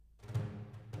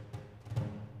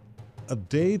A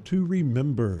Day to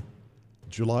Remember,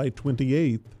 July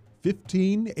 28th,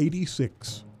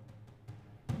 1586.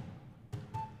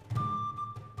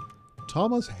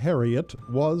 Thomas Harriot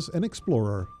was an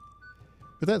explorer.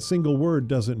 But that single word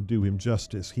doesn't do him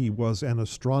justice. He was an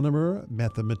astronomer,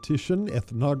 mathematician,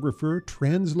 ethnographer,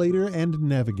 translator, and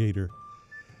navigator.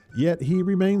 Yet he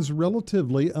remains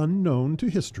relatively unknown to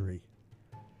history.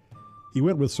 He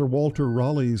went with Sir Walter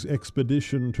Raleigh's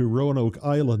expedition to Roanoke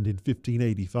Island in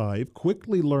 1585,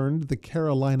 quickly learned the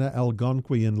Carolina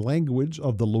Algonquian language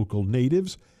of the local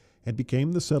natives, and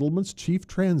became the settlement's chief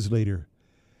translator.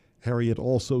 Harriot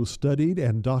also studied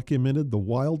and documented the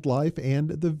wildlife and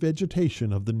the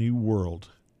vegetation of the New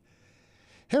World.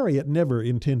 Harriot never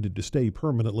intended to stay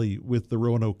permanently with the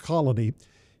Roanoke colony.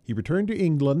 He returned to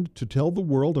England to tell the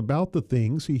world about the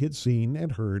things he had seen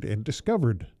and heard and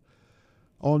discovered.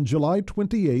 On July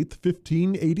 28,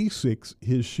 1586,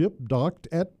 his ship docked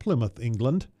at Plymouth,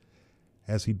 England.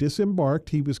 As he disembarked,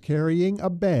 he was carrying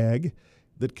a bag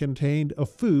that contained a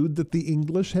food that the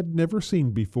English had never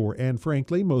seen before, and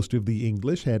frankly, most of the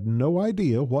English had no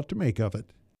idea what to make of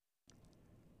it.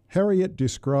 Harriot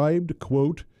described,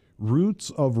 quote,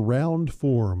 roots of round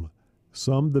form,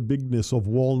 some the bigness of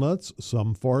walnuts,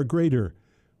 some far greater,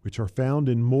 which are found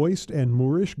in moist and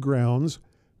moorish grounds,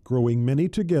 growing many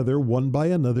together one by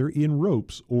another in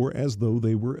ropes, or as though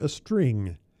they were a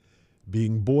string.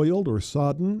 Being boiled or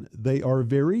sodden, they are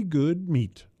very good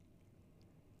meat.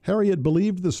 Harriot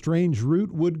believed the strange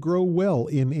root would grow well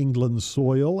in England's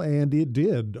soil, and it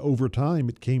did. Over time,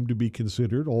 it came to be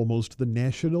considered almost the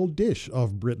national dish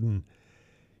of Britain.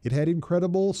 It had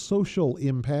incredible social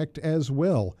impact as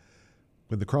well.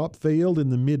 When the crop failed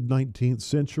in the mid-19th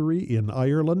century in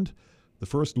Ireland, the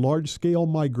first large-scale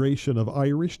migration of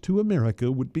Irish to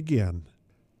America would begin.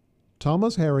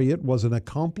 Thomas Harriot was an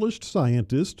accomplished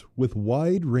scientist with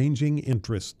wide-ranging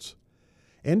interests.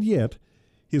 And yet,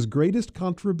 his greatest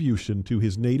contribution to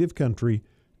his native country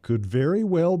could very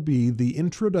well be the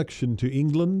introduction to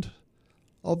England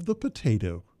of the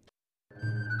potato.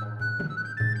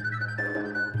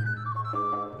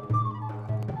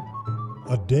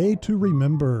 A Day to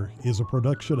Remember is a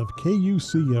production of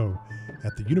KUCO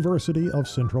at the University of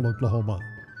Central Oklahoma.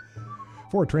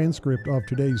 For a transcript of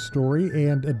today's story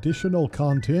and additional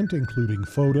content, including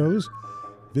photos,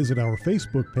 visit our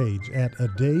Facebook page at A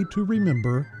Day to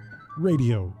Remember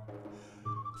Radio.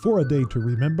 For A Day to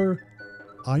Remember,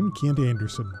 I'm Kent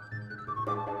Anderson.